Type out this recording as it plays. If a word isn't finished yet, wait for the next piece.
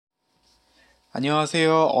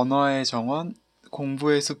안녕하세요. 언어의 정원,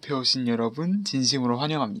 공부의 숲에 오신 여러분, 진심으로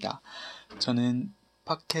환영합니다. 저는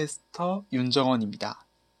팟캐스터 윤정원입니다.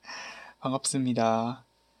 반갑습니다.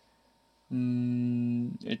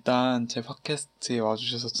 일단 제 팟캐스트에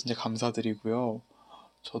와주셔서 진짜 감사드리고요.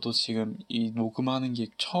 저도 지금 이 녹음하는 게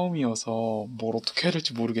처음이어서 뭘 어떻게 해야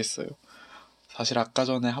될지 모르겠어요. 사실 아까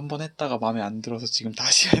전에 한 번 했다가 마음에 안 들어서 지금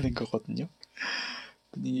다시 하는 거거든요.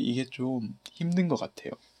 근데 이게 좀 힘든 것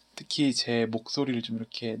같아요. 특히 제 목소리를 좀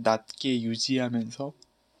이렇게 낮게 유지하면서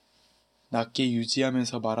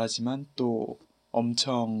말하지만 또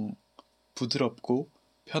엄청 부드럽고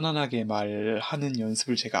편안하게 말하는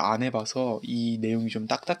연습을 제가 안 해봐서 이 내용이 좀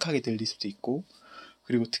딱딱하게 들릴 수도 있고,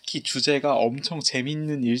 그리고 특히 주제가 엄청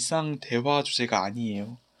재밌는 일상 대화 주제가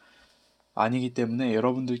아니기 때문에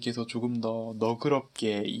여러분들께서 조금 더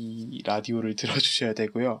너그럽게 이 라디오를 들어주셔야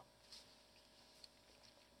되고요.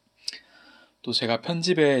 또 제가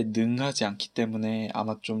편집에 능하지 않기 때문에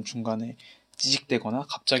아마 좀 중간에 찌직대거나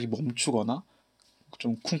갑자기 멈추거나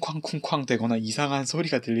좀 쿵쾅쿵쾅 되거나 이상한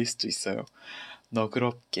소리가 들릴 수도 있어요.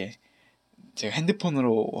 너그럽게. 제가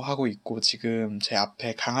핸드폰으로 하고 있고 지금 제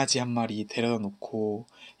앞에 강아지 한 마리 데려다 놓고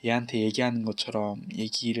얘한테 얘기하는 것처럼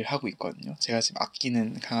얘기를 하고 있거든요. 제가 지금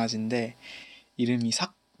아끼는 강아지인데 이름이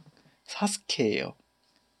사스케예요.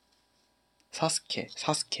 사스케.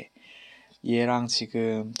 얘랑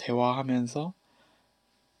지금 대화하면서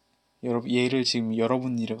얘를 지금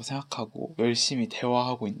여러분이라고 생각하고 열심히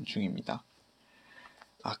대화하고 있는 중입니다.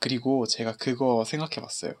 아, 그리고 제가 그거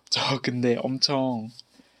생각해봤어요. 저 근데 엄청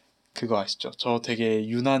그거 아시죠? 저 되게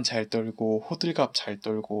유난 잘 떨고 호들갑 잘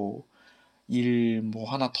떨고 일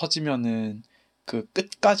뭐 하나 터지면은 그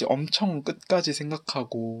엄청 끝까지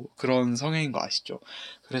생각하고 그런 성향인 거 아시죠?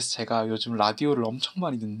 그래서 제가 요즘 라디오를 엄청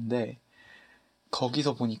많이 듣는데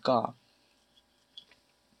거기서 보니까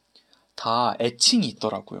다 애칭이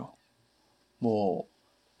있더라고요. 뭐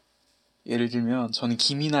예를 들면 저는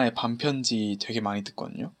김이나의 반편지 되게 많이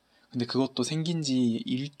듣거든요. 근데 그것도 생긴 지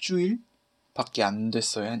일주일 밖에 안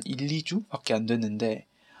됐어요. 한 1, 2주 밖에 안 됐는데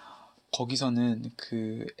거기서는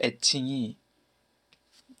그 애칭이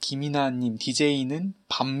김이나님 DJ는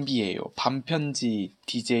밤비예요. 밤편지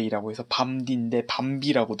DJ라고 해서 밤디인데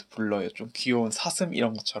밤비라고도 불러요. 좀 귀여운 사슴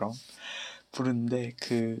이런 것처럼 부르는데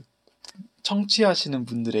그 청취하시는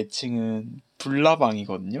분들 애칭은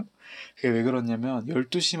불나방이거든요. 그게 왜 그러냐면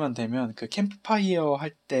 12시만 되면 그 캠프파이어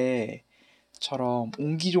할 때처럼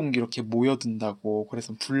옹기종기 이렇게 모여든다고,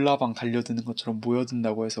 그래서 불나방 달려드는 것처럼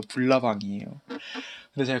모여든다고 해서 불나방이에요.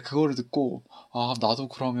 근데 제가 그거를 듣고 아, 나도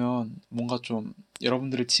그러면 뭔가 좀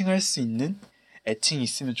여러분들을 칭할 수 있는 애칭이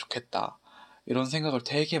있으면 좋겠다, 이런 생각을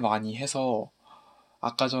되게 많이 해서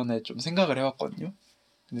아까 전에 좀 생각을 해봤거든요.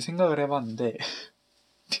 근데 생각을 해봤는데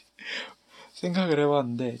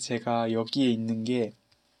제가 여기에 있는 게,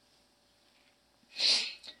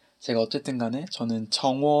 제가 어쨌든 간에 저는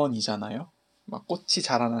정원이잖아요. 막 꽃이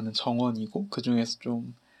자라나는 정원이고 그 중에서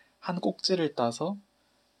좀 한 꼭지를 따서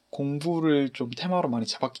공부를 좀 테마로 많이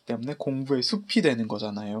잡았기 때문에 공부의 숲이 되는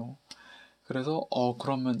거잖아요. 그래서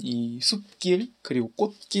그러면 이 숲길 그리고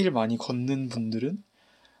꽃길 많이 걷는 분들은,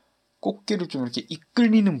 꽃길을 좀 이렇게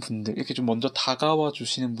이끌리는 분들, 이렇게 좀 먼저 다가와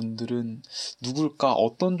주시는 분들은 누굴까,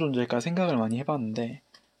 어떤 존재일까 생각을 많이 해봤는데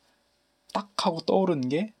딱 하고 떠오르는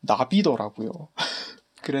게 나비더라고요.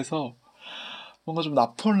 그래서 뭔가 좀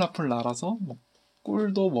나풀나풀 날아서 뭐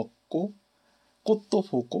꿀도 먹고 꽃도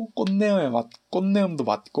보고 꽃내음도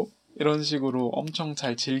맡고 이런 식으로 엄청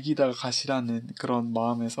잘 즐기다가 가시라는 그런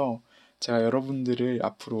마음에서 제가 여러분들을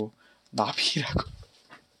앞으로 나비라고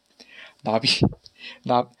나비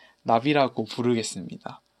나 나비라고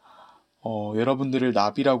부르겠습니다. 여러분들을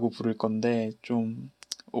나비라고 부를 건데 좀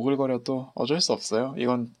오글거려도 어쩔 수 없어요.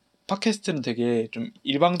 이건 팟캐스트는 되게 좀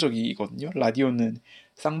일방적이거든요. 라디오는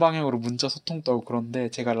쌍방향으로 문자 소통도 하고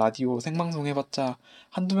그런데 제가 라디오 생방송 해봤자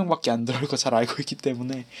한두 명밖에 안 들어올 거 잘 알고 있기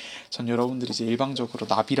때문에 전 여러분들이 이제 일방적으로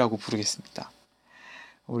나비라고 부르겠습니다.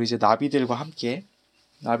 우리 이제 나비들과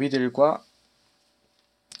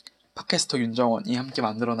팟캐스터 윤정원이 함께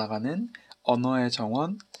만들어 나가는 언어의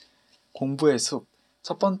정원, 공부의 숲.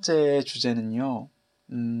 첫 번째 주제는요,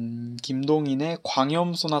 김동인의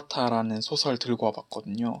광염소나타라는 소설 들고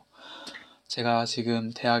와봤거든요. 제가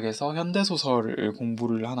지금 대학에서 현대소설을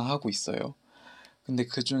공부를 하나 하고 있어요. 근데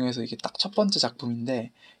그 중에서 이게 딱 첫 번째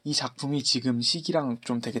작품인데, 이 작품이 지금 시기랑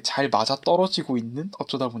좀 되게 잘 맞아 떨어지고 있는,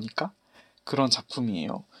 어쩌다 보니까 그런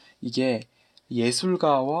작품이에요. 이게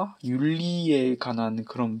예술가와 윤리에 관한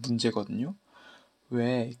그런 문제거든요.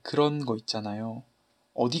 왜 그런 거 있잖아요.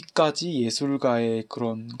 어디까지 예술가의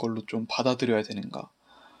그런 걸로 좀 받아들여야 되는가.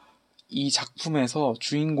 이 작품에서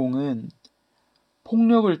주인공은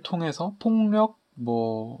폭력,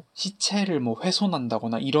 뭐 시체를 뭐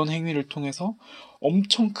훼손한다거나 이런 행위를 통해서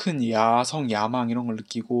엄청 큰 야성, 야망 이런 걸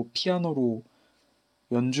느끼고 피아노로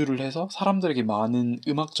연주를 해서 사람들에게 많은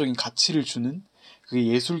음악적인 가치를 주는, 그게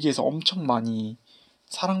예술계에서 엄청 많이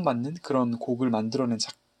사랑받는 그런 곡을 만들어낸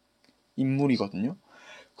인물이거든요.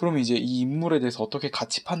 그러면 이제 이 인물에 대해서 어떻게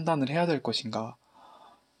가치 판단을 해야 될 것인가,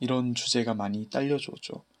 이런 주제가 많이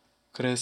딸려오죠. 그래서